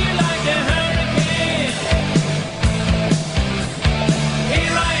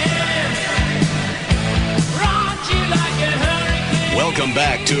 Welcome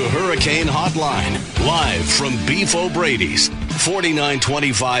back to Hurricane Hotline, live from Beef O'Brady's,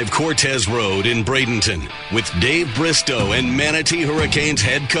 4925 Cortez Road in Bradenton, with Dave Bristow and Manatee Hurricanes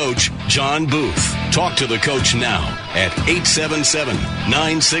head coach John Booth. Talk to the coach now at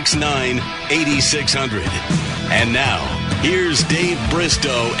 877-969-8600. And now, here's Dave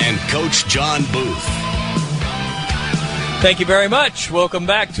Bristow and Coach John Booth. Thank you very much. Welcome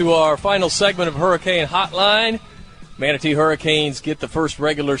back to our final segment of Hurricane Hotline. Manatee Hurricanes get the first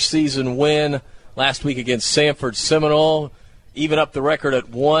regular season win last week against Sanford Seminole, even up the record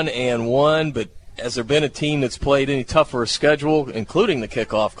at 1-1. But has there been a team that's played any tougher schedule, including the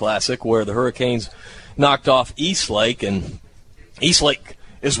Kickoff Classic, where the Hurricanes knocked off Eastlake, and Eastlake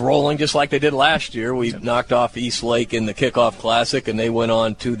is rolling just like they did last year. We knocked off Eastlake in the Kickoff Classic, and they went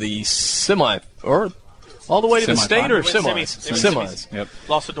on to the semi, or all the way to the state, or semis. Yep.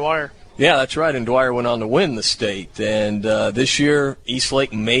 Lost to Dwyer. Yeah, that's right, and Dwyer went on to win the state. And this year,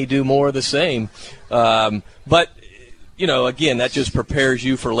 Eastlake may do more of the same. But, you know, again, that just prepares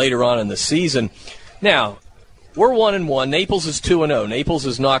you for later on in the season. Now, we're 1-1. Naples is 2-0. Naples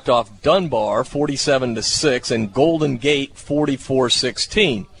has knocked off Dunbar 47-6 and Golden Gate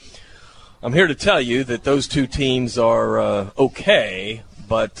 44-16. I'm here to tell you that those two teams are okay,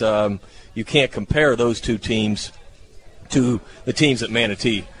 but you can't compare those two teams to the teams that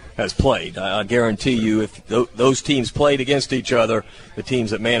Manatee has played. I guarantee you if those teams played against each other, the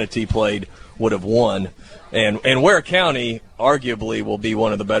teams that Manatee played would have won. And Ware County arguably will be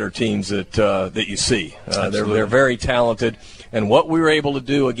one of the better teams that you see. They're very talented, and what we were able to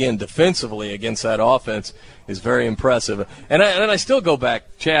do again defensively against that offense is very impressive. And I still go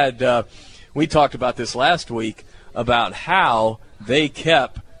back, Chad. We talked about this last week about how they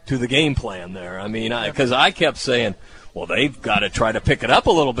kept to the game plan there. I mean, because I kept saying, well, they've got to try to pick it up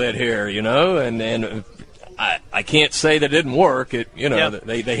a little bit here, you know, and I can't say that it didn't work. They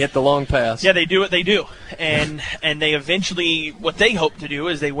hit the long pass. Yeah, they do what they do, and they eventually, what they hope to do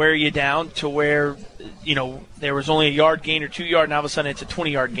is they wear you down to where, you know, there was only a yard gain or 2 yard, and all of a sudden it's a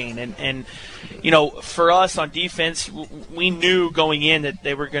 20-yard gain. And you know, for us on defense, we knew going in that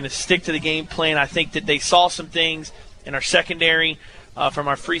they were going to stick to the game plan. I think that they saw some things in our secondary from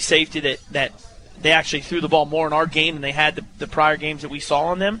our free safety that they actually threw the ball more in our game than they had the prior games that we saw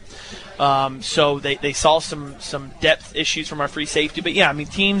on them. So they saw some depth issues from our free safety. But, yeah, I mean,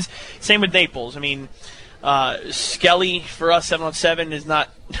 teams, same with Naples. I mean, Skelly for us 7-on-7 is not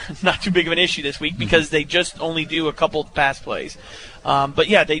too big of an issue this week because they just only do a couple pass plays. But,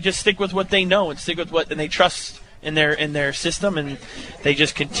 yeah, they just stick with what they know and stick with and they trust in their system, and they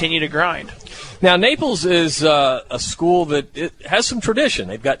just continue to grind. Now, Naples is a school that it has some tradition.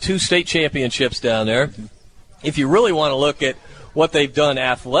 They've got 2 state championships down there. If you really want to look at what they've done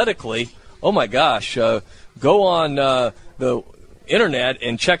athletically, oh, my gosh, go on the internet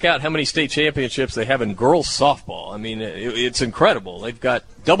and check out how many state championships they have in girls softball. I mean, it's incredible. They've got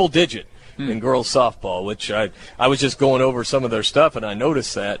double-digit in girls softball, which I was just going over some of their stuff, and I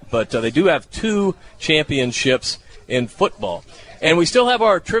noticed that. But they do have 2 championships in football. And we still have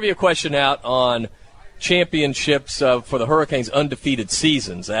our trivia question out on championships for the Hurricanes' undefeated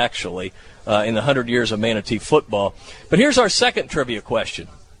seasons, actually, in the 100 years of Manatee football. But here's our second trivia question.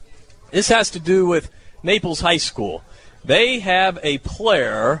 This has to do with Naples High School. They have a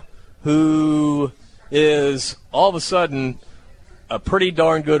player who is all of a sudden a pretty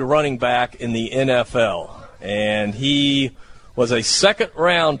darn good running back in the NFL. And he was a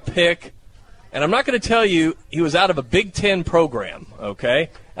second-round pick. And I'm not going to tell you he was out of a Big Ten program, okay?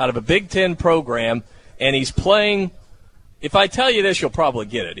 Out of a Big Ten program. And he's playing, if I tell you this, you'll probably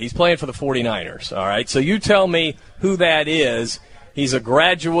get it. He's playing for the 49ers, all right? So you tell me who that is. He's a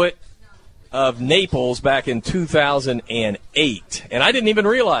graduate of Naples back in 2008. And I didn't even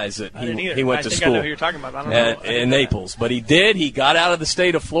realize that he went to school. I know who you're talking about. I don't know. In Naples. But he did. He got out of the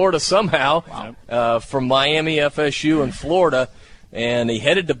state of Florida somehow from Miami, FSU, and Florida. And he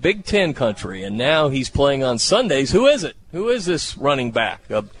headed to Big Ten country. And now he's playing on Sundays. Who is it? Who is this running back?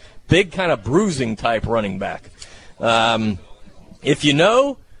 A big kind of bruising type running back. If you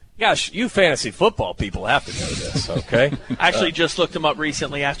know, gosh, you fantasy football people have to know this, okay? I actually just looked him up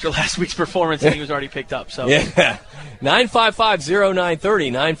recently after last week's performance, and he was already picked up. So yeah,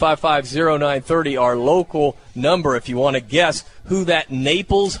 955-0930, 955-0930, our local number if you want to guess who that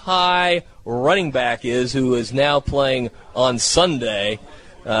Naples High running back is who is now playing on Sunday.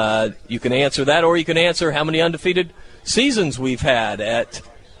 You can answer that, or you can answer how many undefeated seasons we've had at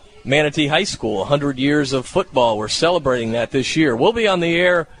Manatee High School, 100 years of football. We're celebrating that this year. We'll be on the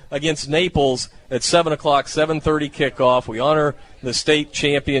air against Naples at 7 o'clock, 7:30 kickoff. We honor the state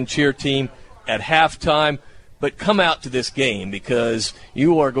champion cheer team at halftime. But come out to this game because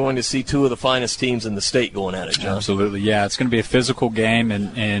you are going to see two of the finest teams in the state going at it, John. Absolutely, yeah. It's going to be a physical game,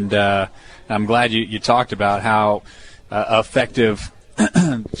 and I'm glad you talked about how effective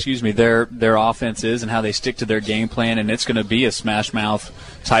their offense is and how they stick to their game plan, and it's going to be a smash mouth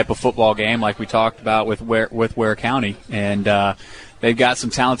type of football game like we talked about with Ware County, and they've got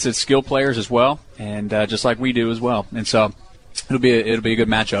some talented skill players as well, and just like we do as well, and so it'll be a good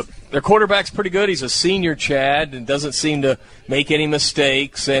matchup. Their quarterback's pretty good. He's a senior, Chad, and doesn't seem to make any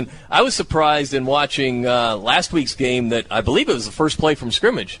mistakes. And I was surprised in watching last week's game that I believe it was the first play from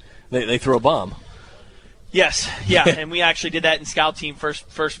scrimmage. They threw a bomb. Yes, yeah, and we actually did that in scout team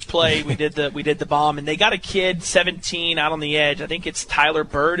first play. We did the bomb, and they got a kid 17 out on the edge. I think it's Tyler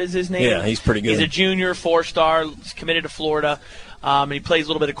Bird is his name. Yeah, he's pretty good. He's a junior, 4-star, committed to Florida, and he plays a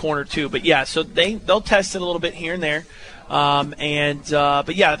little bit of corner too. But yeah, so they'll test it a little bit here and there,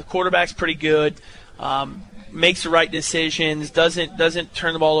 but yeah, the quarterback's pretty good. Makes the right decisions. Doesn't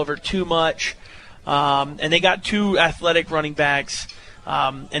turn the ball over too much, and they got two athletic running backs.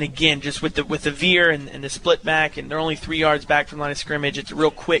 And again, just with the veer and the split back, and they're only 3 yards back from the line of scrimmage, it's a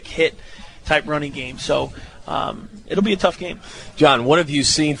real quick hit type running game. So it'll be a tough game. John, what have you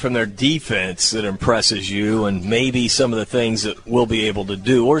seen from their defense that impresses you, and maybe some of the things that we'll be able to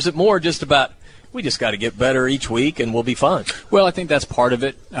do? Or is it more just about we just got to get better each week and we'll be fine? Well, I think that's part of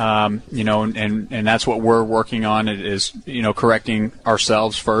it, and that's what we're working on is correcting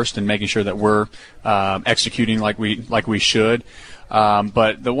ourselves first and making sure that we're executing like we should.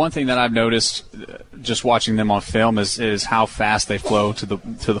 But the one thing that I've noticed just watching them on film is how fast they flow to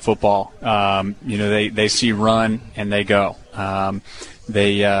the football. They see run and they go.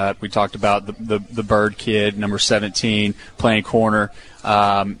 We talked about the Bird kid, number 17, playing corner.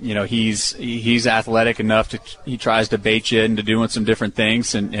 He's athletic enough he tries to bait you into doing some different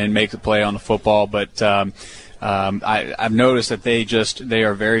things and make the play on the football. But I've noticed that they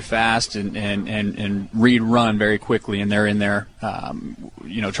are very fast and read run very quickly, and they're in there,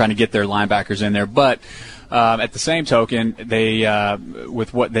 trying to get their linebackers in there. But at the same token, they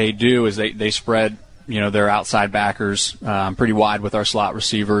with what they do is they spread their outside backers pretty wide with our slot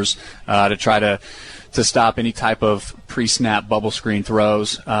receivers to try to stop any type of pre-snap bubble screen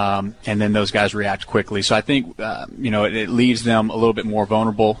throws, and then those guys react quickly. So I think it leaves them a little bit more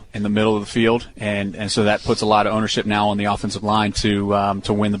vulnerable in the middle of the field, and so that puts a lot of ownership now on the offensive line to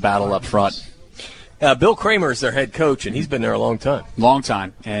win the battle up front. Bill Kramer is their head coach, and he's been there a long time. Long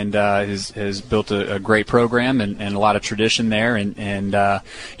time, and has built a great program and a lot of tradition there. And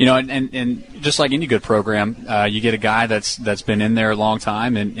just like any good program, you get a guy that's been in there a long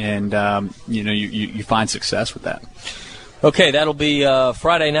time, and you find success with that. Okay, that'll be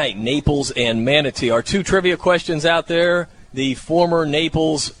Friday night, Naples and Manatee. Our two trivia questions out there. The former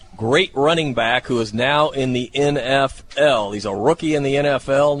Naples great running back who is now in the NFL. He's a rookie in the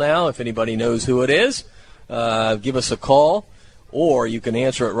NFL now, if anybody knows who it is. Give us a call, or you can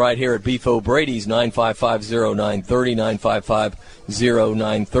answer it right here at Beef O'Brady's, 955-0930,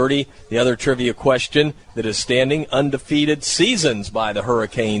 955-0930. The other trivia question that is standing, undefeated seasons by the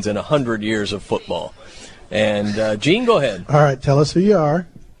Hurricanes in 100 years of football. And, Gene, go ahead. All right, tell us who you are.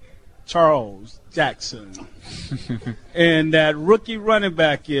 Charles Jackson. And that rookie running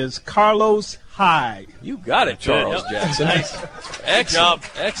back is Carlos Hyde. You got it, Charles Jackson. Nice.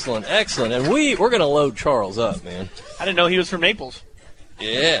 Excellent, excellent. And we're going to load Charles up, man. I didn't know he was from Naples.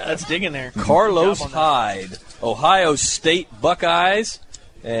 Yeah. That's digging there. Carlos Hyde, Ohio State Buckeyes.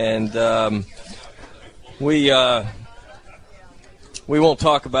 And we won't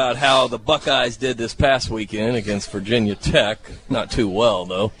talk about how the Buckeyes did this past weekend against Virginia Tech. Not too well,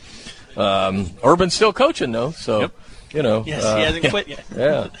 though. Urban's still coaching, though, so, you know. Yes, he hasn't quit yet.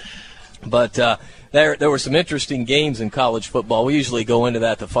 Yeah. But there were some interesting games in college football. We usually go into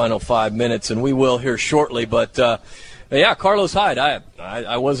that the final 5 minutes, and we will here shortly. But, yeah, Carlos Hyde,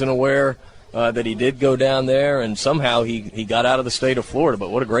 I wasn't aware that he did go down there, and somehow he got out of the state of Florida. But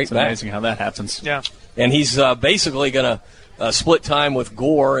what a great match. Amazing how that happens. Yeah. And he's basically going to split time with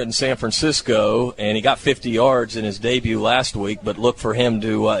Gore in San Francisco, and he got 50 yards in his debut last week, but look for him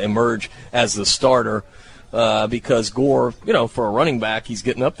to emerge as the starter because Gore, for a running back, he's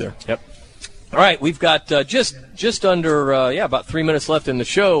getting up there. Yep. All right, we've got just under, about 3 minutes left in the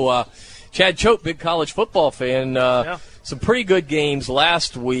show. Chad Choate, big college football fan. Some pretty good games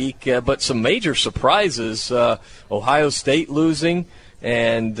last week, but some major surprises. Ohio State losing,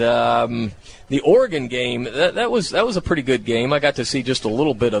 and the Oregon game, that was a pretty good game. I got to see just a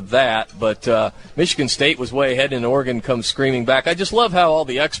little bit of that, but Michigan State was way ahead, and Oregon comes screaming back. I just love how all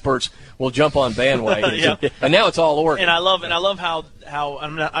the experts will jump on bandwagons, and now it's all Oregon. And I love how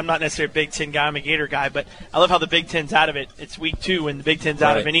I'm not necessarily a Big Ten guy, I'm a Gator guy, but I love how the Big Ten's out of it. It's week 2, and the Big Ten's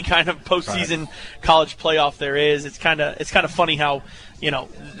out of any kind of postseason college playoff there is. It's kind of funny how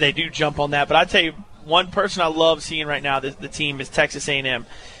they do jump on that. But I tell you, one person I love seeing right now, the team is Texas A&M.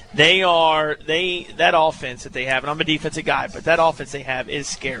 That offense that they have, and I'm a defensive guy, but that offense they have is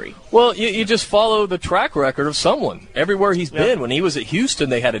scary. Well, you just follow the track record of someone. Everywhere he's been, when he was at Houston,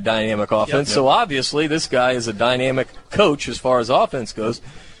 they had a dynamic offense. So obviously this guy is a dynamic coach as far as offense goes.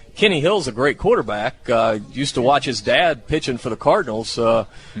 Kenny Hill's a great quarterback. Used to watch his dad pitching for the Cardinals,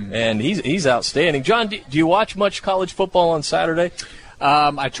 and he's outstanding. John, do you watch much college football on Saturday?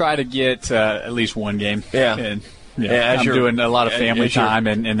 I try to get at least one game. Yeah. I'm doing a lot of family time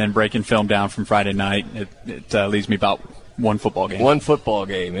and then breaking film down from Friday night. It leaves me about one football game. One football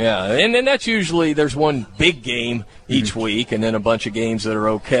game, yeah. And then that's usually there's one big game each week and then a bunch of games that are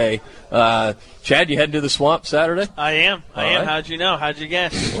okay. Chad, you heading to the Swamp Saturday? I am. Right. How'd you know? How'd you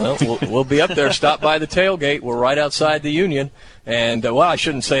guess? Well, we'll be up there. Stop by the tailgate. We're right outside the Union. And, I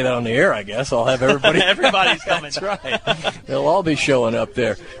shouldn't say that on the air, I guess. I'll have everybody. Everybody's coming. That's right. They'll all be showing up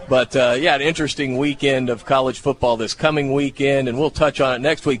there. But, an interesting weekend of college football this coming weekend, and we'll touch on it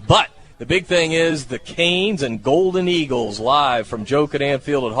next week. But the big thing is the Canes and Golden Eagles live from Joe Cadan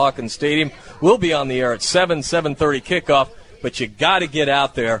Field at Hawkins Stadium. We'll be on the air at 7:30 kickoff, but you got to get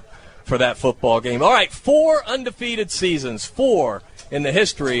out there for that football game. All right, 4 undefeated seasons, 4 in the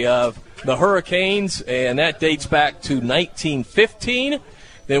history of the Hurricanes, and that dates back to 1915.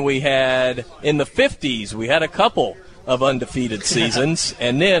 Then we had, in the 50s, we had a couple of undefeated seasons.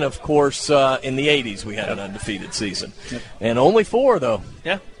 And then, of course, in the 80s, we had an undefeated season. And only 4, though.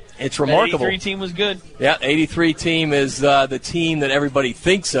 Yeah. It's remarkable. The 83 team was good. Yeah, 83 team is the team that everybody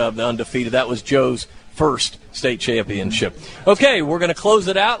thinks of, the undefeated. That was Joe's first state championship. Okay, we're going to close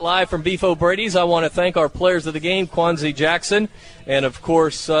it out live from Beef O'Brady's. I want to thank our players of the game, Kwanzi Jackson, and, of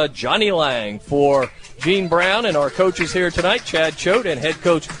course, Johnny Lang, for Gene Brown, and our coaches here tonight, Chad Choate and head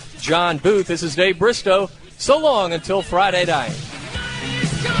coach John Booth. This is Dave Bristow. So long until Friday night.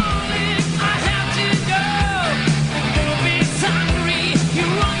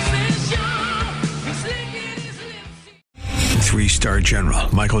 Three-star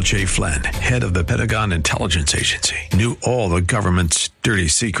General Michael J. Flynn, head of the Pentagon Intelligence Agency, knew all the government's dirty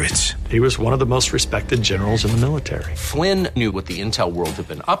secrets. He was one of the most respected generals in the military. Flynn knew what the intel world had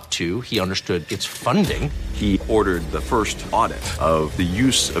been up to. He understood its funding. He ordered the first audit of the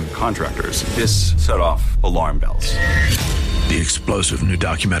use of contractors. This set off alarm bells. The explosive new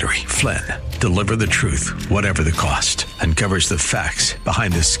documentary, Flynn, Deliver the Truth, Whatever the Cost, uncovers the facts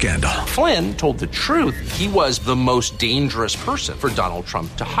behind this scandal. Flynn told the truth. He was the most dangerous person for Donald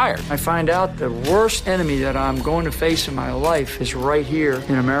Trump to hire. I find out the worst enemy that I'm going to face in my life is right here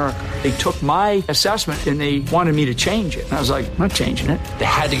in America. They took my assessment and they wanted me to change it. And I was like, I'm not changing it. They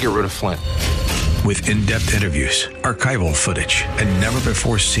had to get rid of Flynn. With in-depth interviews, archival footage, and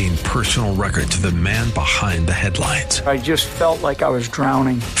never-before-seen personal records of the man behind the headlines. I just felt like I was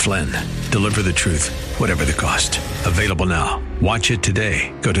drowning. Flynn, Deliver the Truth, Whatever the Cost. Available now. Watch it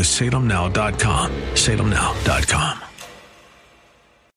today. Go to salemnow.com. salemnow.com.